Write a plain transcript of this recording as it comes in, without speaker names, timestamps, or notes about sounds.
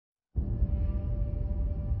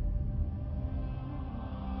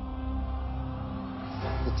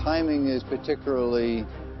timing is particularly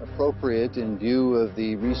appropriate in view of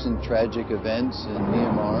the recent tragic events in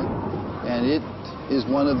Myanmar, and it is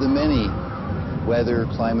one of the many weather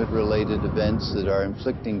climate-related events that are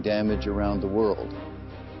inflicting damage around the world.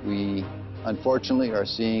 We unfortunately are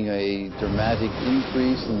seeing a dramatic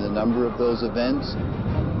increase in the number of those events.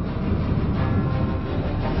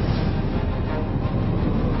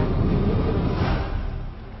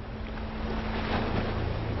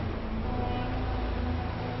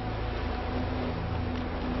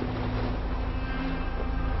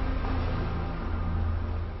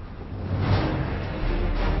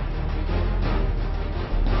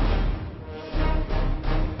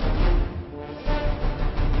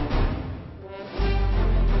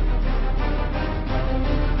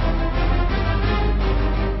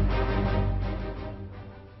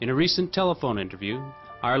 In a recent telephone interview,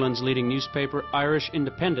 Ireland's leading newspaper, Irish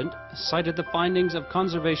Independent, cited the findings of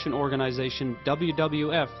conservation organization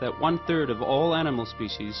WWF that 1/3 of all animal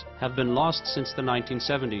species have been lost since the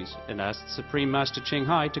 1970s, and asked Supreme Master Ching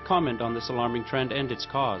Hai to comment on this alarming trend and its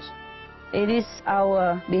cause. It is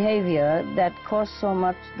our behavior that caused so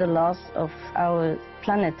much the loss of our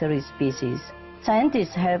planetary species.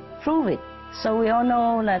 Scientists have proved it. So we all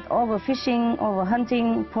know that overfishing,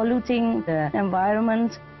 overhunting, polluting the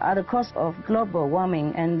environment are the cause of global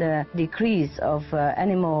warming and the decrease of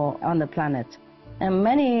animals on the planet. And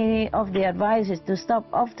many of the advices to stop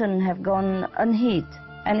often have gone unheeded.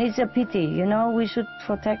 And it's a pity, you know, we should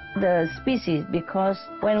protect the species, because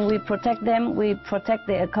when we protect them, we protect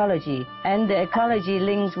the ecology. And the ecology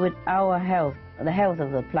links with our health, the health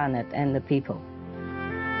of the planet and the people.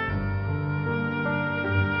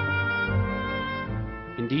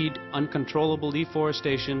 Indeed, uncontrollable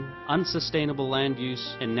deforestation, unsustainable land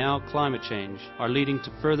use, and now climate change are leading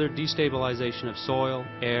to further destabilization of soil,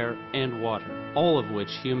 air, and water, all of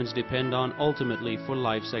which humans depend on ultimately for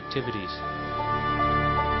life's activities.